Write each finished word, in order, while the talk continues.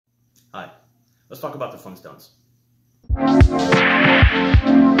Hi, let's talk about the Flintstones.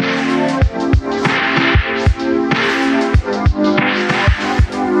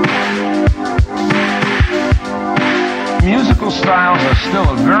 Musical styles are still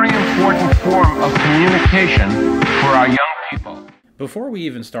a very important form of communication for our young people. Before we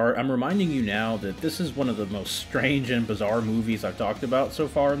even start, I'm reminding you now that this is one of the most strange and bizarre movies I've talked about so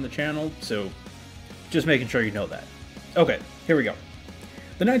far on the channel, so just making sure you know that. Okay, here we go.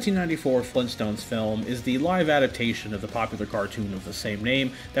 The 1994 Flintstones film is the live adaptation of the popular cartoon of the same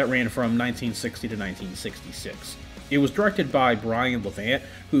name that ran from 1960 to 1966. It was directed by Brian Levant,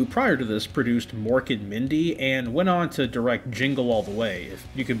 who prior to this produced Mork and Mindy and went on to direct Jingle All the Way, if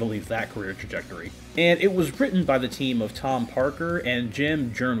you can believe that career trajectory. And it was written by the team of Tom Parker and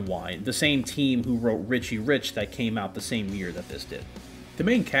Jim Jernwine, the same team who wrote Richie Rich that came out the same year that this did. The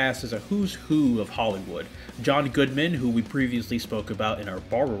main cast is a who's who of Hollywood. John Goodman, who we previously spoke about in our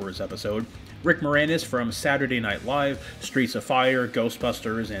Borrowers episode, Rick Moranis from Saturday Night Live, Streets of Fire,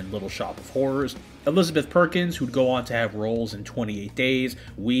 Ghostbusters, and Little Shop of Horrors, Elizabeth Perkins, who'd go on to have roles in 28 Days,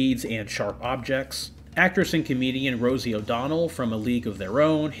 Weeds, and Sharp Objects, actress and comedian Rosie O'Donnell from A League of Their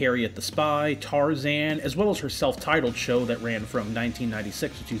Own, Harriet the Spy, Tarzan, as well as her self-titled show that ran from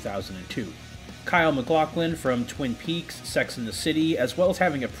 1996 to 2002. Kyle MacLachlan from Twin Peaks, Sex and the City, as well as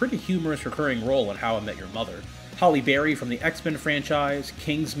having a pretty humorous recurring role in How I Met Your Mother. Holly Berry from the X-Men franchise,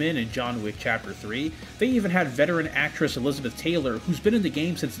 Kingsman, and John Wick Chapter 3. They even had veteran actress Elizabeth Taylor, who's been in the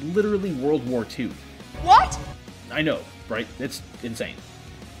game since literally World War II. What? I know, right? It's insane.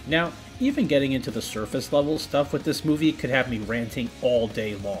 Now, even getting into the surface level stuff with this movie could have me ranting all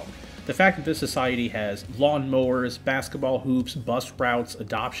day long. The fact that this society has lawnmowers, basketball hoops, bus routes,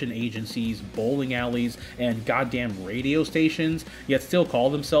 adoption agencies, bowling alleys, and goddamn radio stations, yet still call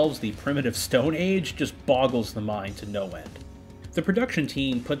themselves the primitive Stone Age just boggles the mind to no end. The production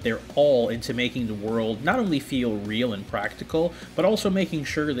team put their all into making the world not only feel real and practical, but also making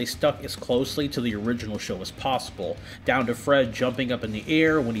sure they stuck as closely to the original show as possible, down to Fred jumping up in the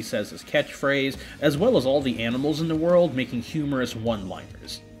air when he says his catchphrase, as well as all the animals in the world making humorous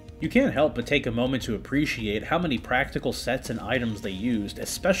one-liners. You can't help but take a moment to appreciate how many practical sets and items they used,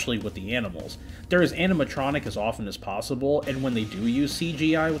 especially with the animals. They're as animatronic as often as possible, and when they do use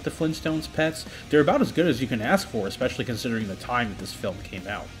CGI with the Flintstones pets, they're about as good as you can ask for, especially considering the time that this film came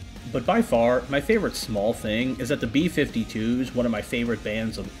out. But by far, my favorite small thing is that the B-52s, one of my favorite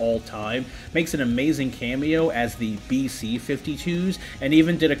bands of all time, makes an amazing cameo as the BC-52s, and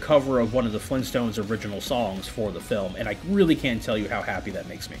even did a cover of one of the Flintstones' original songs for the film, and I really can't tell you how happy that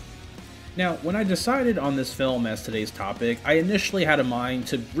makes me. Now, when I decided on this film as today's topic, I initially had in mind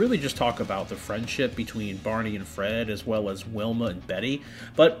to really just talk about the friendship between Barney and Fred, as well as Wilma and Betty,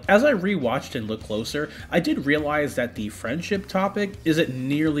 but as I rewatched and looked closer, I did realize that the friendship topic isn't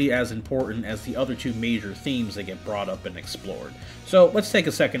nearly as important as the other two major themes that get brought up and explored. So let's take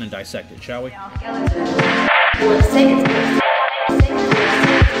a second and dissect it, shall we?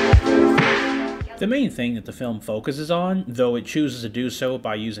 The main thing that the film focuses on, though it chooses to do so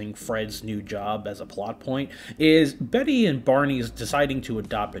by using Fred's new job as a plot point, is Betty and Barney's deciding to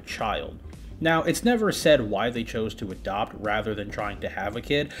adopt a child. Now, it's never said why they chose to adopt rather than trying to have a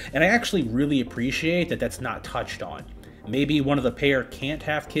kid, and I actually really appreciate that that's not touched on. Maybe one of the pair can't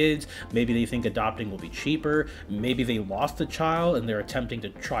have kids, maybe they think adopting will be cheaper, maybe they lost a child and they're attempting to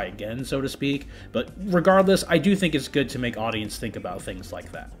try again, so to speak, but regardless, I do think it's good to make audience think about things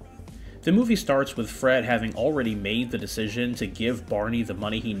like that. The movie starts with Fred having already made the decision to give Barney the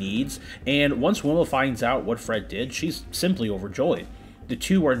money he needs, and once Wilma finds out what Fred did, she's simply overjoyed. The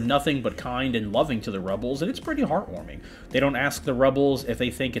two are nothing but kind and loving to the rebels, and it's pretty heartwarming. They don't ask the rebels if they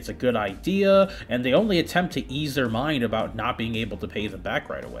think it's a good idea, and they only attempt to ease their mind about not being able to pay them back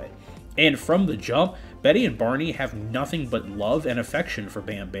right away. And from the jump, Betty and Barney have nothing but love and affection for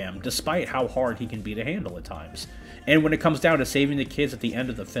Bam Bam, despite how hard he can be to handle at times. And when it comes down to saving the kids at the end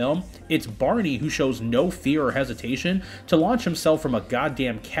of the film, it's Barney who shows no fear or hesitation to launch himself from a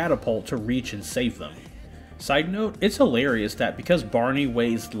goddamn catapult to reach and save them. Side note, it's hilarious that because Barney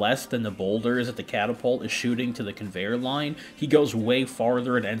weighs less than the boulders that the catapult is shooting to the conveyor line, he goes way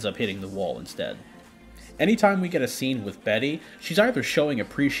farther and ends up hitting the wall instead. Anytime we get a scene with Betty, she's either showing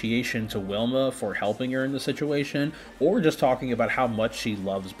appreciation to Wilma for helping her in the situation, or just talking about how much she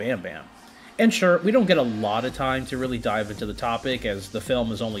loves Bam Bam. And sure, we don't get a lot of time to really dive into the topic as the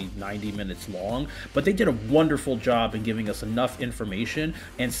film is only 90 minutes long, but they did a wonderful job in giving us enough information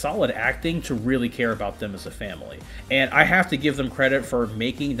and solid acting to really care about them as a family. And I have to give them credit for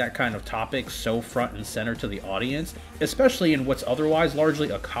making that kind of topic so front and center to the audience, especially in what's otherwise largely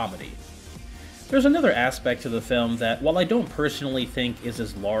a comedy. There's another aspect to the film that, while I don't personally think is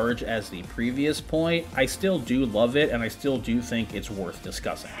as large as the previous point, I still do love it and I still do think it's worth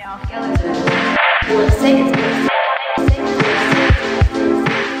discussing.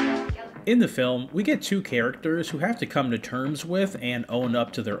 In the film, we get two characters who have to come to terms with and own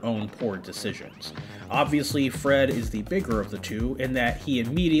up to their own poor decisions. Obviously, Fred is the bigger of the two in that he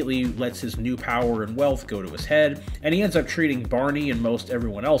immediately lets his new power and wealth go to his head, and he ends up treating Barney and most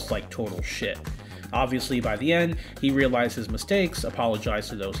everyone else like total shit. Obviously, by the end, he realized his mistakes, apologized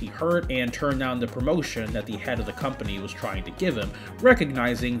to those he hurt, and turned down the promotion that the head of the company was trying to give him,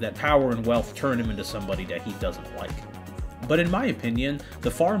 recognizing that power and wealth turned him into somebody that he doesn't like. But in my opinion,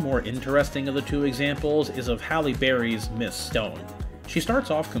 the far more interesting of the two examples is of Halle Berry's Miss Stone. She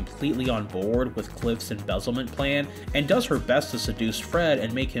starts off completely on board with Cliff's embezzlement plan and does her best to seduce Fred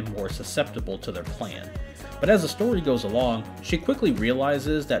and make him more susceptible to their plan. But as the story goes along, she quickly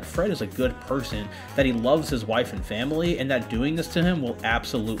realizes that Fred is a good person, that he loves his wife and family, and that doing this to him will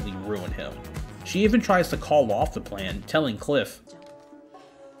absolutely ruin him. She even tries to call off the plan, telling Cliff,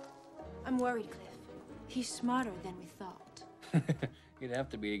 "I'm worried, Cliff. He's smarter than we thought." He'd have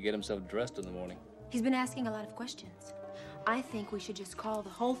to be to get himself dressed in the morning. He's been asking a lot of questions. I think we should just call the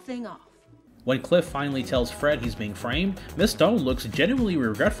whole thing off. When Cliff finally tells Fred he's being framed, Miss Stone looks genuinely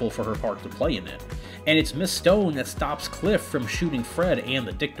regretful for her part to play in it. And it's Miss Stone that stops Cliff from shooting Fred and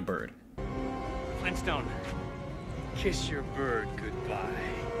the Dictabird. Flintstone, kiss your bird goodbye.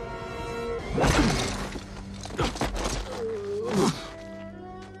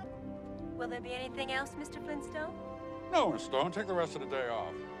 Will there be anything else, Mr. Flintstone? No, Miss Stone, take the rest of the day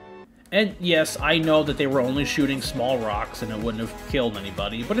off. And yes, I know that they were only shooting small rocks and it wouldn't have killed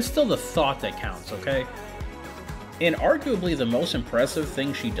anybody, but it's still the thought that counts, okay? And arguably the most impressive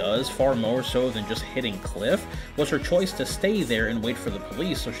thing she does, far more so than just hitting Cliff, was her choice to stay there and wait for the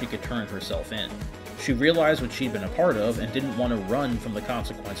police so she could turn herself in. She realized what she'd been a part of and didn't want to run from the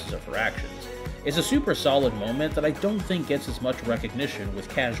consequences of her actions. It's a super solid moment that I don't think gets as much recognition with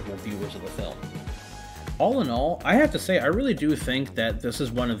casual viewers of the film. All in all, I have to say I really do think that this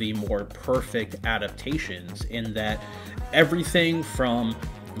is one of the more perfect adaptations in that everything from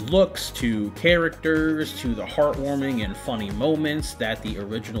looks to characters to the heartwarming and funny moments that the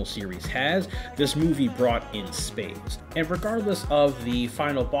original series has, this movie brought in spades. And regardless of the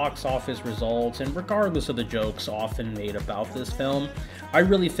final box office results and regardless of the jokes often made about this film, I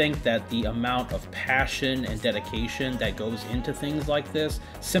really think that the amount of passion and dedication that goes into things like this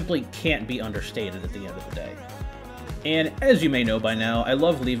simply can't be understated at the end of the day. And as you may know by now, I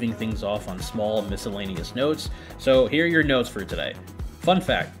love leaving things off on small miscellaneous notes, so here are your notes for today. Fun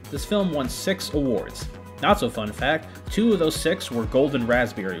fact, this film won 6 awards. Not so fun fact, 2 of those 6 were Golden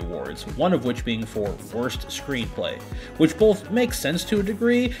Raspberry Awards, one of which being for Worst Screenplay, which both makes sense to a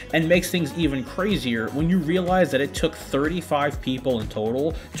degree and makes things even crazier when you realize that it took 35 people in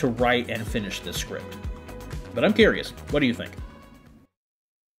total to write and finish this script. But I'm curious, what do you think?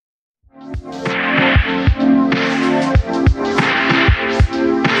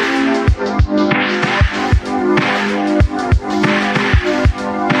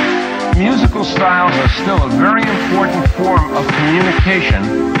 Musical styles are still a very important form of communication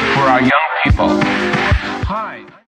for our young people. Hi.